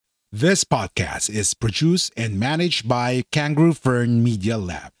This podcast is produced and managed by Kangaroo Fern Media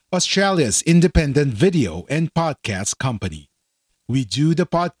Lab, Australia's independent video and podcast company. We do the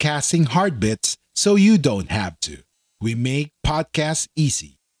podcasting hard bits so you don't have to. We make podcasts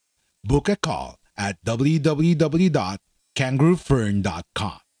easy. Book a call at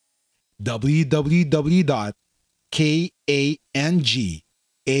www.kangaroofern.com.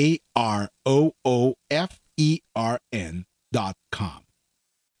 www.kangaroofern.com.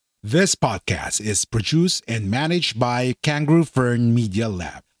 This podcast is produced and managed by Kangaroo Fern Media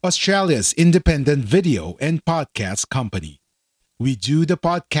Lab, Australia's independent video and podcast company. We do the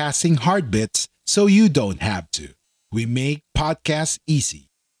podcasting hard bits so you don't have to. We make podcasts easy.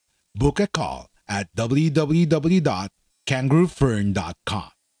 Book a call at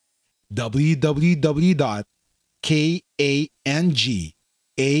www.kangaroofern.com.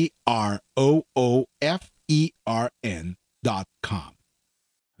 www.kangaroofern.com.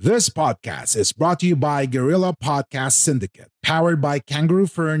 This podcast is brought to you by Guerrilla Podcast Syndicate, powered by Kangaroo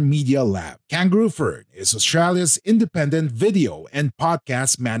Fern Media Lab. Kangaroo Fern is Australia's independent video and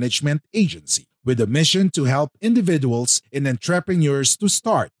podcast management agency with a mission to help individuals and entrepreneurs to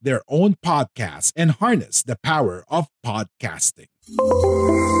start their own podcasts and harness the power of podcasting.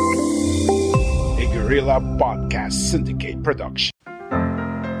 A Guerrilla Podcast Syndicate production.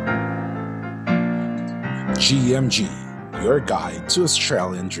 GMG, your guide to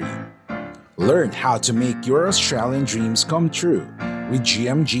Australian dream. Learn how to make your Australian dreams come true with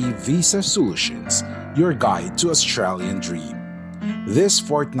GMG Visa Solutions, your guide to Australian dream. This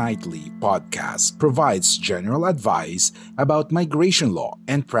fortnightly podcast provides general advice about migration law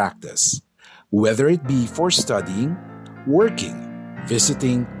and practice, whether it be for studying, working,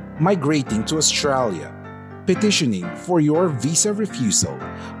 visiting, migrating to Australia, petitioning for your visa refusal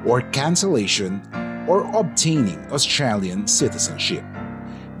or cancellation, or obtaining Australian citizenship.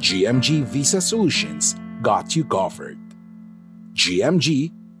 GMG Visa Solutions got you covered.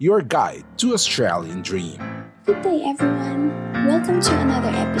 GMG, your guide to Australian dream. Good day, everyone. Welcome to another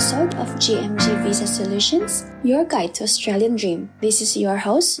episode of GMG Visa Solutions, your guide to Australian dream. This is your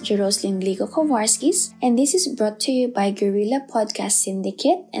host, Jeroslyn Gligo Kowarskis, and this is brought to you by Guerrilla Podcast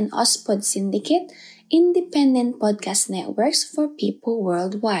Syndicate and Auspod Syndicate, independent podcast networks for people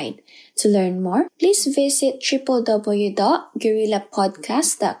worldwide. To learn more, please visit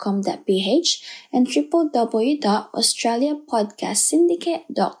www.guerrillapodcast.com.ph and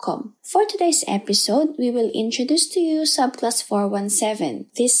www.australiapodcastsyndicate.com. For today's episode, we will introduce to you Subclass 417.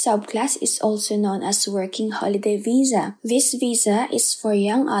 This subclass is also known as Working Holiday Visa. This visa is for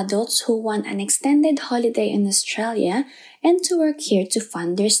young adults who want an extended holiday in Australia and to work here to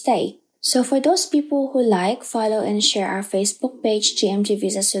fund their stay. So for those people who like, follow, and share our Facebook page, GMG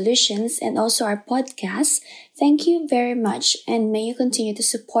Visa Solutions, and also our podcast, thank you very much, and may you continue to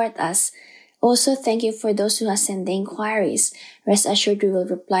support us. Also, thank you for those who have sent the inquiries. Rest assured we will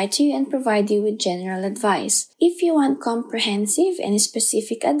reply to you and provide you with general advice. If you want comprehensive and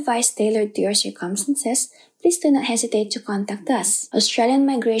specific advice tailored to your circumstances, please do not hesitate to contact us. Australian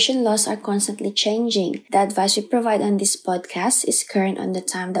migration laws are constantly changing. The advice we provide on this podcast is current on the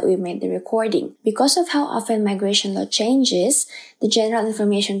time that we made the recording. Because of how often migration law changes, the general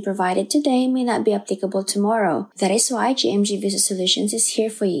information provided today may not be applicable tomorrow. That is why GMG Visa Solutions is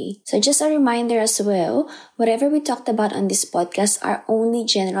here for you. So just a reminder as well, whatever we talked about on this podcast are only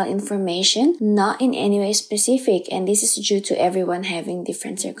general information, not in any way specific, and this is due to everyone having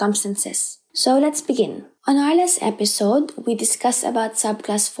different circumstances. So let's begin. On our last episode, we discussed about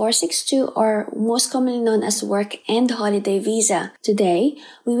Subclass 462, or most commonly known as Work and Holiday Visa. Today,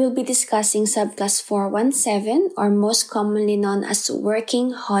 we will be discussing Subclass 417, or most commonly known as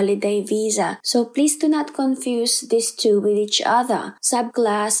Working Holiday Visa. So please do not confuse these two with each other.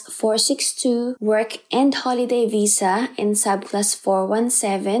 Subclass 462, Work and Holiday Visa, and Subclass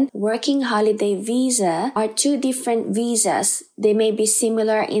 417, Working Holiday Visa, are two different visas. They may be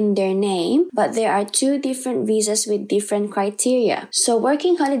similar in their name, but there are two different visas with different criteria. So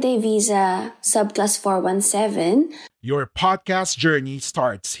Working Holiday Visa, Subclass 417. Your podcast journey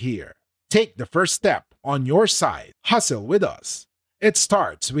starts here. Take the first step on your side. Hustle with us. It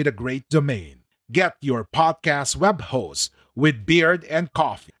starts with a great domain. Get your podcast web host with Beard and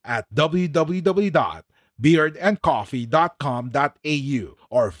Coffee at www.beardandcoffee.com.au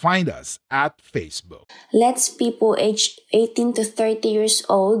or find us at Facebook. Let's people aged 18 to 30 years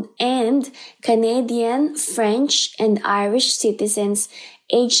old and Canadian, French, and Irish citizens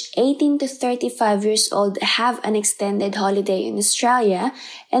aged 18 to 35 years old have an extended holiday in Australia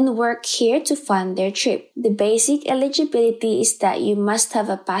and work here to fund their trip. The basic eligibility is that you must have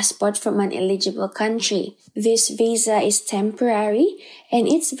a passport from an eligible country. This visa is temporary and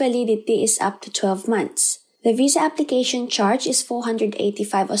its validity is up to 12 months. The visa application charge is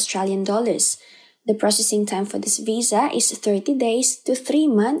 485 Australian dollars. The processing time for this visa is 30 days to 3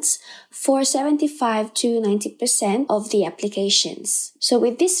 months for 75 to 90% of the applications. So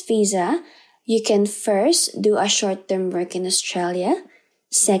with this visa, you can first do a short-term work in Australia.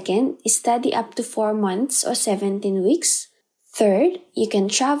 Second, study up to 4 months or 17 weeks. Third, you can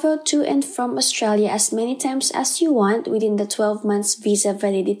travel to and from Australia as many times as you want within the 12 months visa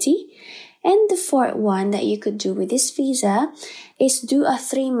validity. And the fourth one that you could do with this visa is do a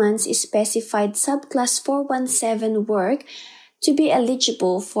 3 months specified subclass 417 work to be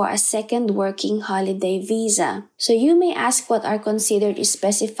eligible for a second working holiday visa. So you may ask what are considered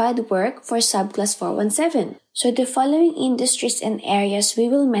specified work for subclass 417. So the following industries and areas we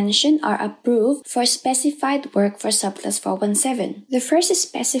will mention are approved for specified work for subclass 417. The first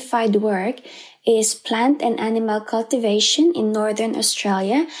specified work is plant and animal cultivation in Northern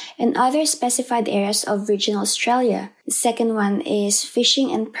Australia and other specified areas of regional Australia. The second one is fishing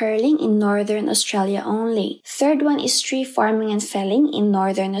and pearling in Northern Australia only. Third one is tree farming and felling in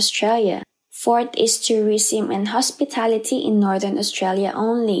Northern Australia. Fourth is tourism and hospitality in Northern Australia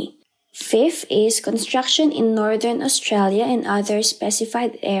only. Fifth is construction in Northern Australia and other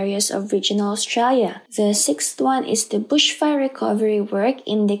specified areas of regional Australia. The sixth one is the bushfire recovery work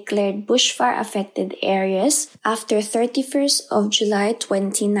in declared bushfire-affected areas after 31st of July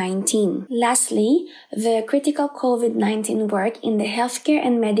 2019. Lastly, the critical COVID-19 work in the healthcare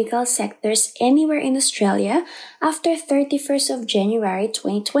and medical sectors anywhere in Australia after 31st of January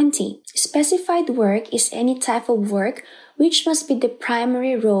 2020. Specified work is any type of work which must be the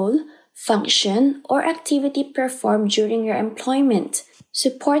primary role, function, or activity performed during your employment.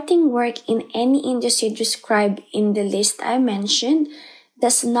 Supporting work in any industry described in the list I mentioned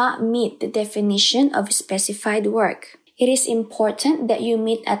does not meet the definition of specified work. It is important that you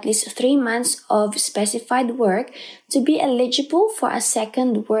meet at least 3 months of specified work to be eligible for a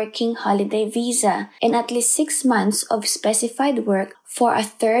second working holiday visa and at least 6 months of specified work for a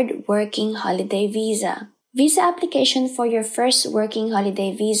third working holiday visa. Visa application for your first working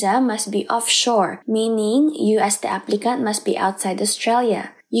holiday visa must be offshore, meaning you as the applicant must be outside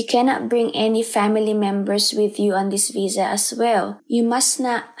Australia. You cannot bring any family members with you on this visa as well. You must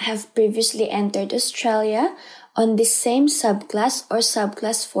not have previously entered Australia on the same subclass or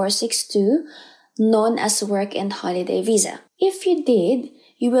subclass 462 known as work and holiday visa. If you did,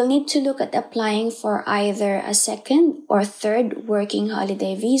 you will need to look at applying for either a second or third working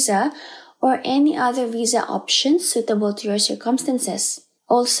holiday visa or any other visa options suitable to your circumstances.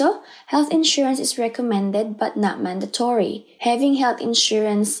 Also, health insurance is recommended but not mandatory. Having health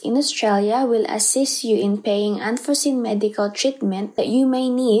insurance in Australia will assist you in paying unforeseen medical treatment that you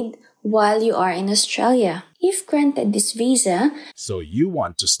may need while you are in Australia. If granted this visa, so you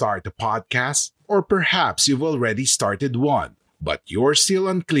want to start a podcast, or perhaps you've already started one, but you're still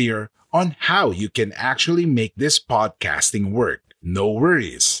unclear on how you can actually make this podcasting work. No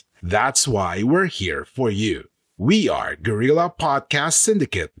worries. That's why we're here for you. We are Guerrilla Podcast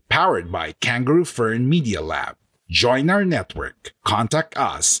Syndicate, powered by Kangaroo Fern Media Lab. Join our network. Contact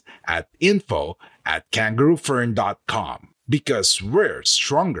us at info@kangaroofern.com because we're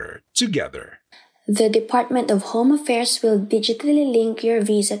stronger together. the Department of Home Affairs will digitally link your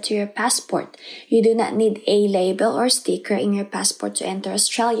visa to your passport. You do not need a label or sticker in your passport to enter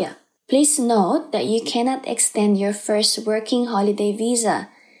Australia. Please note that you cannot extend your first working holiday visa.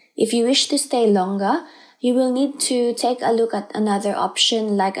 If you wish to stay longer, you will need to take a look at another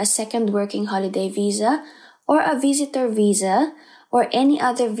option like a second working holiday visa or a visitor visa or any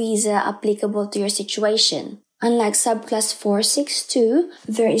other visa applicable to your situation. Unlike subclass 462,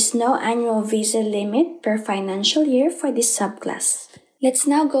 there is no annual visa limit per financial year for this subclass. Let's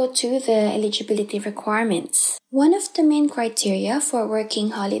now go to the eligibility requirements. One of the main criteria for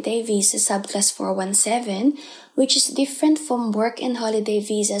working holiday visa subclass 417, which is different from work and holiday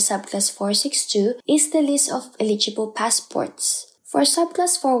visa subclass 462, is the list of eligible passports. For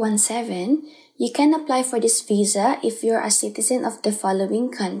subclass 417, you can apply for this visa if you're a citizen of the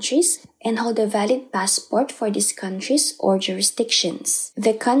following countries and hold a valid passport for these countries or jurisdictions.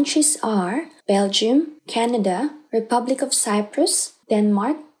 The countries are Belgium, Canada, Republic of Cyprus,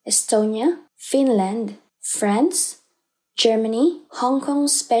 Denmark, Estonia, Finland, France, Germany, Hong Kong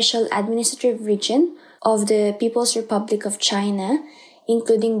Special Administrative Region of the People's Republic of China,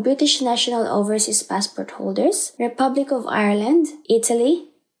 including British national overseas passport holders, Republic of Ireland,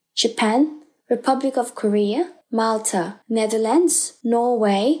 Italy, Japan, Republic of Korea, Malta, Netherlands,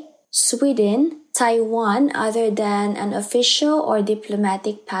 Norway, Sweden, Taiwan other than an official or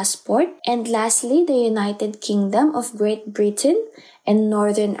diplomatic passport, and lastly, the United Kingdom of Great Britain and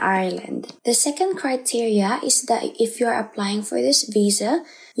Northern Ireland. The second criteria is that if you are applying for this visa,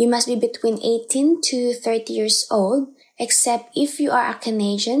 you must be between 18 to 30 years old, except if you are a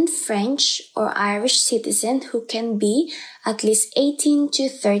Canadian, French, or Irish citizen who can be at least 18 to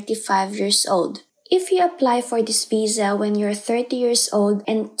 35 years old. If you apply for this visa when you're 30 years old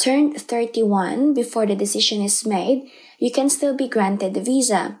and turned 31 before the decision is made, you can still be granted the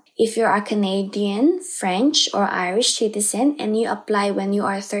visa. If you're a Canadian, French, or Irish citizen and you apply when you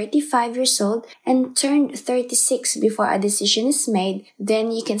are 35 years old and turned 36 before a decision is made,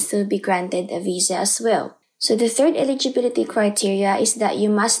 then you can still be granted a visa as well. So the third eligibility criteria is that you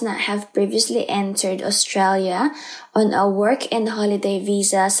must not have previously entered Australia on a work and holiday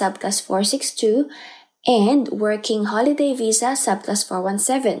visa subclass 462 and working holiday visa subclass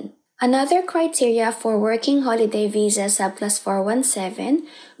 417. Another criteria for working holiday visa subclass 417,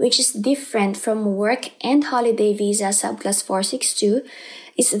 which is different from work and holiday visa subclass 462,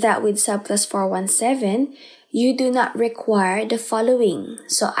 is that with subclass 417, you do not require the following.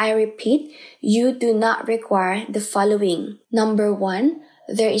 So I repeat, you do not require the following. Number 1,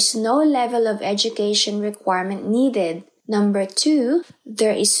 there is no level of education requirement needed. Number 2,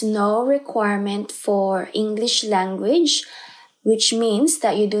 there is no requirement for English language, which means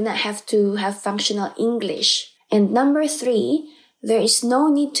that you do not have to have functional English. And number 3, there is no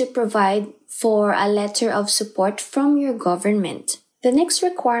need to provide for a letter of support from your government. The next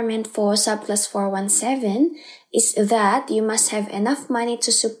requirement for subclass 417 is that you must have enough money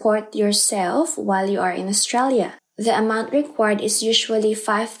to support yourself while you are in Australia. The amount required is usually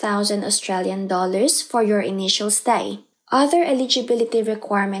 5,000 Australian dollars for your initial stay. Other eligibility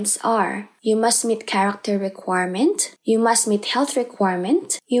requirements are: you must meet character requirement, you must meet health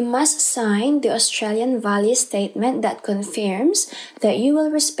requirement, you must sign the Australian value statement that confirms that you will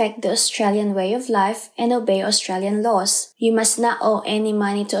respect the Australian way of life and obey Australian laws. You must not owe any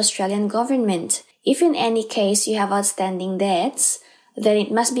money to Australian government. If in any case you have outstanding debts, then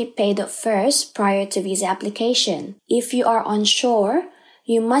it must be paid off first prior to visa application. If you are on shore,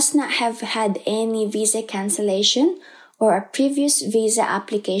 you must not have had any visa cancellation or a previous visa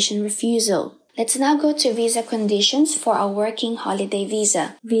application refusal. Let's now go to visa conditions for a working holiday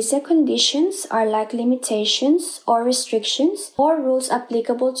visa. Visa conditions are like limitations or restrictions or rules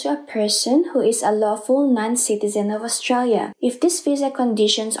applicable to a person who is a lawful non-citizen of Australia. If these visa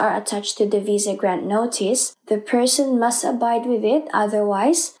conditions are attached to the visa grant notice, the person must abide with it,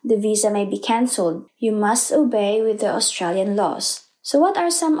 otherwise the visa may be cancelled. You must obey with the Australian laws. So what are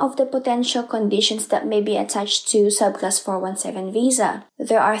some of the potential conditions that may be attached to subclass 417 visa?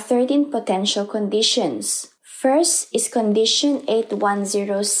 There are 13 potential conditions. First is condition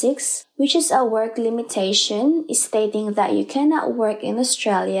 8106, which is a work limitation stating that you cannot work in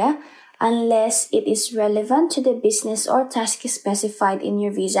Australia unless it is relevant to the business or task specified in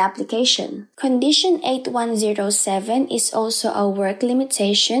your visa application. Condition 8107 is also a work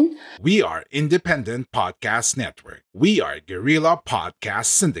limitation. We are Independent Podcast Network. We are Guerrilla Podcast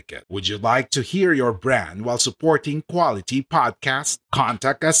Syndicate. Would you like to hear your brand while supporting quality podcasts?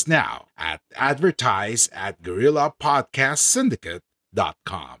 Contact us now at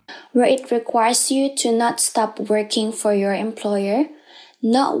advertise@guerrillapodcastsyndicate.com. Where it requires you to not stop working for your employer,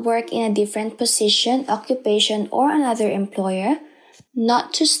 not work in a different position, occupation, or another employer,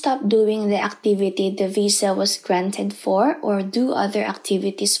 not to stop doing the activity the visa was granted for or do other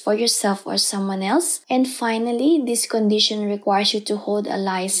activities for yourself or someone else. And finally, this condition requires you to hold a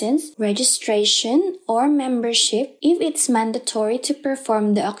license, registration, or membership if it's mandatory to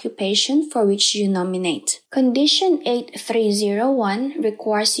perform the occupation for which you nominate. Condition 8301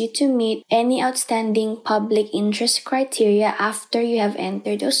 requires you to meet any outstanding public interest criteria after you have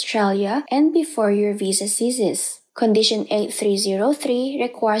entered Australia and before your visa ceases. Condition 8303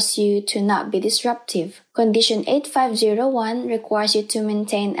 requires you to not be disruptive. Condition 8501 requires you to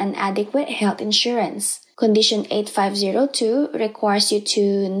maintain an adequate health insurance. Condition 8502 requires you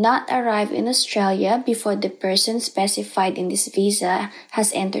to not arrive in Australia before the person specified in this visa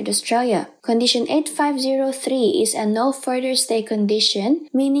has entered Australia. Condition 8503 is a no further stay condition,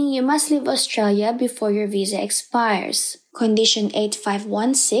 meaning you must leave Australia before your visa expires. Condition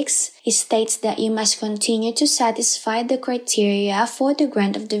 8516 states that you must continue to satisfy the criteria for the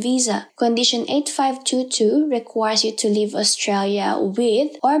grant of the visa. Condition 8522 requires you to leave Australia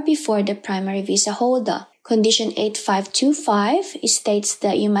with or before the primary visa holder. Condition 8525 states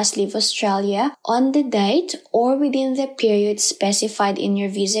that you must leave Australia on the date or within the period specified in your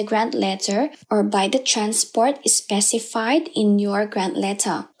visa grant letter or by the transport specified in your grant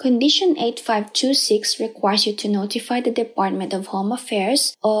letter. Condition 8526 requires you to notify the Department of Home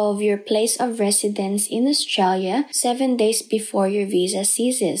Affairs of your place of residence in Australia 7 days before your visa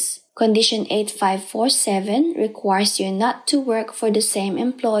ceases. Condition 8547 requires you not to work for the same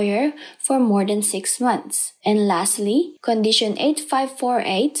employer for more than 6 months. And lastly, Condition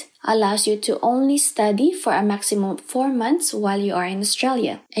 8548 allows you to only study for a maximum of 4 months while you are in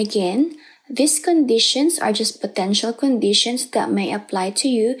Australia. Again, these conditions are just potential conditions that may apply to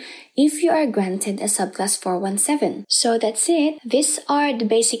you if you are granted a subclass 417. So that's it. These are the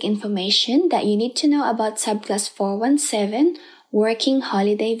basic information that you need to know about subclass 417 Working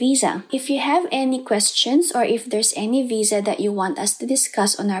Holiday Visa. If you have any questions or if there's any visa that you want us to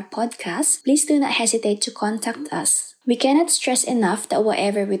discuss on our podcast, please do not hesitate to contact us. We cannot stress enough that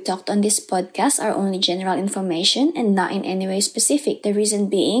whatever we talked on this podcast are only general information and not in any way specific. The reason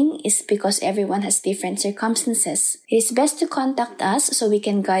being is because everyone has different circumstances. It is best to contact us so we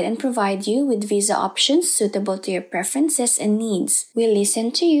can guide and provide you with visa options suitable to your preferences and needs. We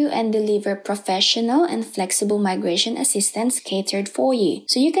listen to you and deliver professional and flexible migration assistance catered for you.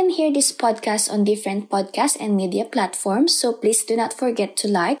 So you can hear this podcast on different podcast and media platforms, so please do not forget to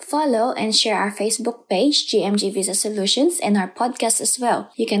like, follow, and share our Facebook page, GMG Visa Solutions, and our podcast as well.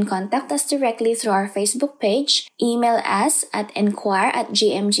 You can contact us directly through our Facebook page, email us at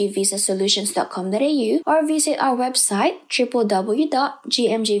enquire@gmgvisasolutions.com.au, or visit our website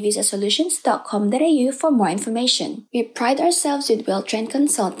www.gmgvisasolutions.com.au for more information. We pride ourselves with well-trained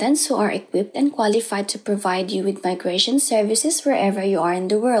consultants who are equipped and qualified to provide you with migration services wherever you are in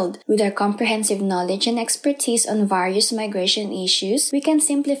the world. With our comprehensive knowledge and expertise on various migration issues, we can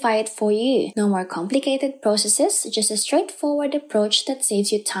simplify it for you. No more complicated processes, just a straightforward approach that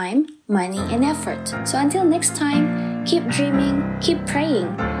saves you time, money, and effort. So until next time, keep dreaming, keep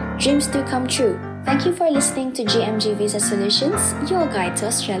praying. Dreams do come true. Thank you for listening to GMG Visa Solutions, your guide to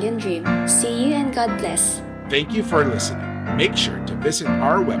Australian Dream. See you and God bless. Thank you for listening. Make sure to visit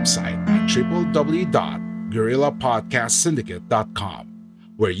our website at www.guerrillapodcastsyndicate.com,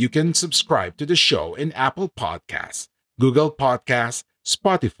 where you can subscribe to the show in Apple Podcasts, Google Podcasts,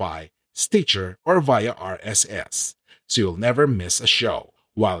 Spotify, Stitcher, or via RSS, so you'll never miss a show.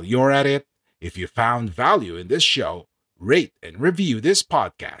 While you're at it, if you found value in this show, rate and review this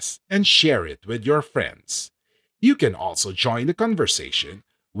podcast and share it with your friends. You can also join the conversation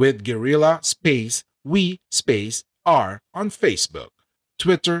with Guerrilla We R on Facebook,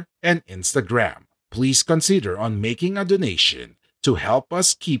 Twitter, and Instagram. Please consider on making a donation to help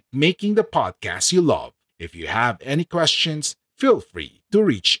us keep making the podcast you love. If you have any questions, feel free to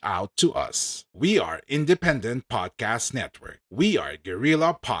reach out to us. We are Independent Podcast Network. We are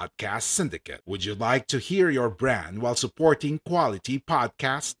Guerrilla Podcast Syndicate. Would you like to hear your brand while supporting quality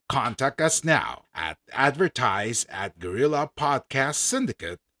podcasts? Contact us now at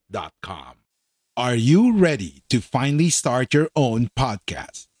advertise@guerrillapodcastsyndicate.com. Are you ready to finally start your own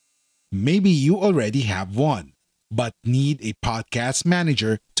podcast? Maybe you already have one, but need a podcast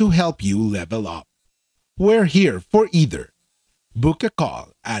manager to help you level up. We're here for either. Book a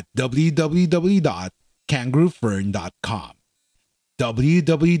call at www.kangaroofern.com,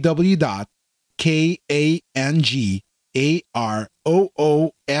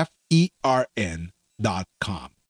 www.kangaroofern.com,